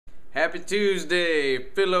Happy Tuesday,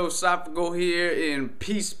 Philosophical here in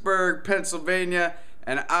Peaceburg, Pennsylvania,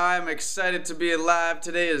 and I'm excited to be alive.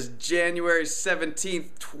 Today is January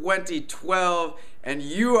 17th, 2012, and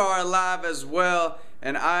you are alive as well,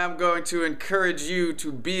 and I am going to encourage you to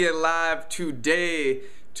be alive today,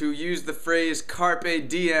 to use the phrase Carpe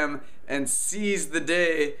Diem and seize the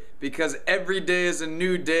day, because every day is a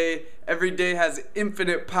new day. Every day has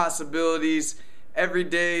infinite possibilities. Every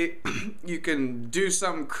day you can do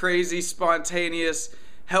something crazy, spontaneous,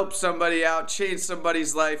 help somebody out, change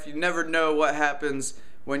somebody's life. You never know what happens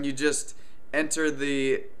when you just enter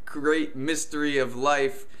the great mystery of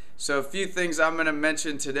life. So a few things I'm going to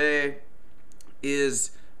mention today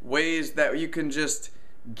is ways that you can just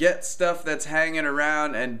get stuff that's hanging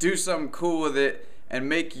around and do something cool with it and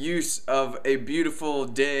make use of a beautiful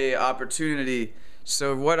day opportunity.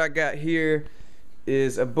 So what I got here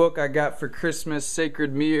is a book I got for Christmas,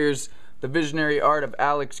 Sacred Mirrors, The Visionary Art of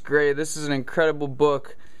Alex Gray. This is an incredible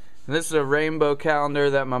book. And this is a rainbow calendar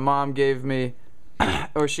that my mom gave me,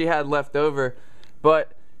 or she had left over.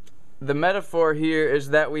 But the metaphor here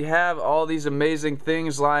is that we have all these amazing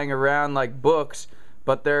things lying around like books,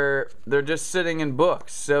 but they're just sitting in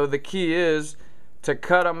books. So the key is to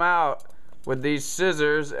cut them out with these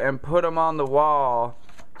scissors and put them on the wall.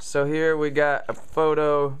 So here we got a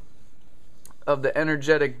photo of the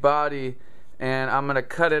energetic body, and I'm gonna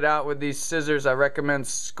cut it out with these scissors. I recommend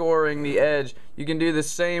scoring the edge. You can do the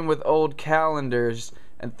same with old calendars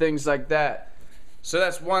and things like that. So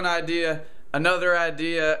that's one idea. Another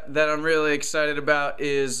idea that I'm really excited about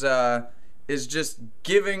is just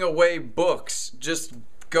giving away books. Just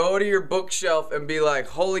go to your bookshelf and be like,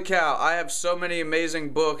 holy cow, I have so many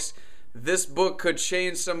amazing books. This book could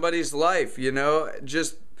change somebody's life, you know?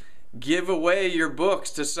 Just give away your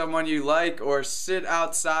books to someone you like, or sit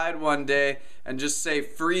outside one day and just say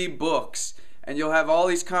free books, and you'll have all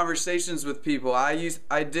these conversations with people. I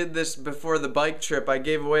did this before the bike trip. I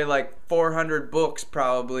gave away like 400 books,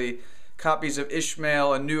 probably copies of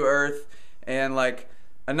Ishmael, A New Earth. And like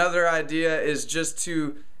another idea is just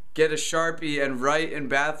to get a Sharpie and write in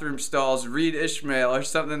bathroom stalls, read Ishmael or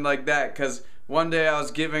something like that, because one day I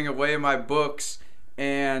was giving away my books,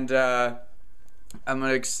 and I'm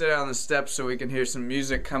going to sit on the steps so we can hear some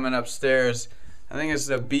music coming upstairs. I think it's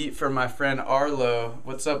a beat from my friend Arlo.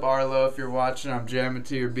 What's up, Arlo? If you're watching, I'm jamming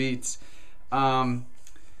to your beats.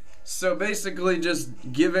 So basically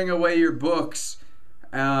just giving away your books.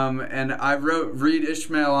 And I wrote Read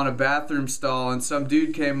Ishmael on a bathroom stall, and some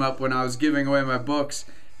dude came up when I was giving away my books,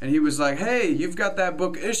 and he was like, hey, you've got that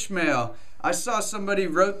book Ishmael. I saw somebody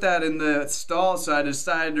wrote that in the stall, so I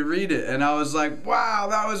decided to read it. And I was like, wow,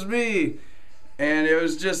 that was me. And it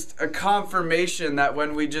was just a confirmation that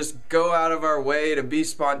when we just go out of our way to be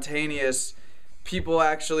spontaneous, people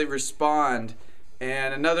actually respond.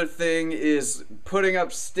 And another thing is putting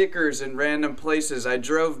up stickers in random places. I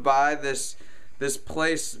drove by this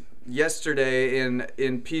place yesterday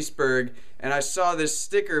in Peaceburg, and I saw this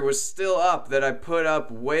sticker was still up that I put up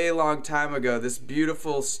way long time ago. This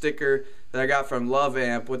beautiful sticker that I got from Love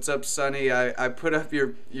Amp. What's up, Sonny? I put up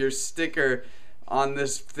your sticker on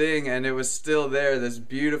this thing, and it was still there, this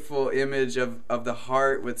beautiful image of the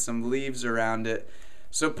heart with some leaves around it.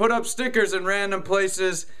 So put up stickers in random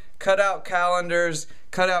places, cut out calendars,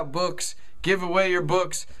 cut out books, give away your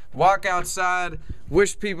books, walk outside,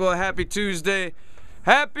 wish people a happy Tuesday.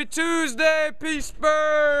 Happy Tuesday,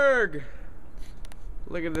 Peaceburg!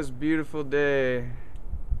 Look at this beautiful day.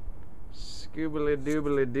 Scoobly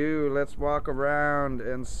doobly doo, let's walk around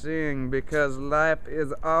and sing because life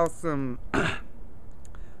is awesome.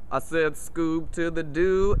 I said Scoob to the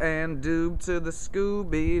doo and doob to the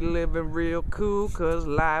Scooby, living real cool cause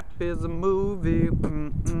life is a movie.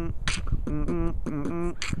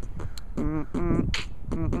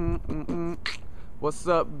 What's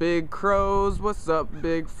up, big crows? What's up,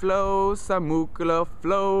 big flows? Samukla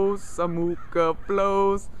flows, Samuka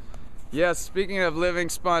flows. Yes, speaking of living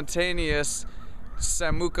spontaneous,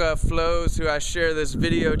 Samuka Flows, who I share this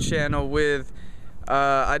video channel with,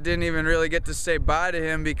 I didn't even really get to say bye to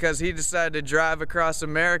him because he decided to drive across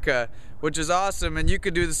America, which is awesome, and you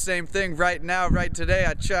could do the same thing right now, right today.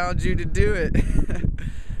 I challenge you to do it.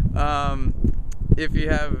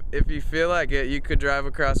 If you feel like it, you could drive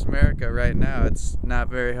across America right now. It's not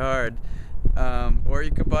very hard. Or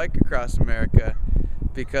you could bike across America,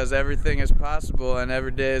 because everything is possible and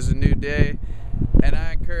every day is a new day. And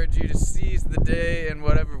I encourage you to seize the day in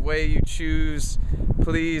whatever way you choose.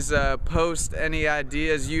 Please post any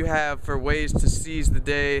ideas you have for ways to seize the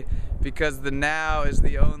day, because the now is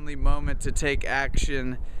the only moment to take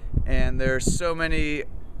action. And there are so many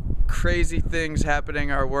crazy things happening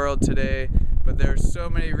in our world today. but there's so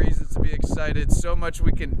many reasons to be excited, so much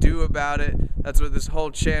we can do about it. That's what this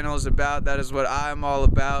whole channel is about. That is what I'm all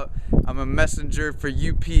about. I'm a messenger for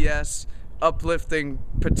UPS, uplifting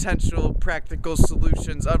potential practical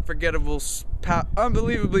solutions,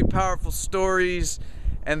 unbelievably powerful stories,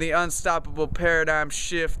 and the unstoppable paradigm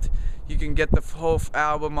shift. You can get the whole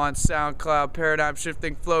album on SoundCloud, Paradigm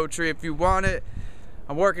Shifting Flow Tree, if you want it.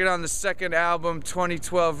 I'm working on the second album,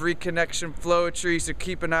 2012 Reconnection Flow Tree, so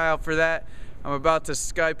keep an eye out for that. I'm about to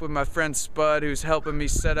Skype with my friend Spud, who's helping me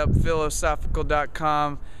set up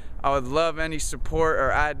Osophical.com. I would love any support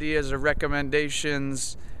or ideas or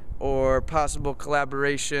recommendations or possible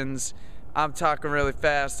collaborations. I'm talking really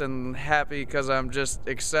fast and happy because I'm just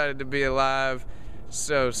excited to be alive.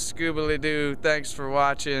 So scoobly-doo, thanks for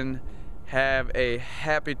watching. Have a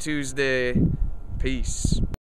happy Tuesday. Peace.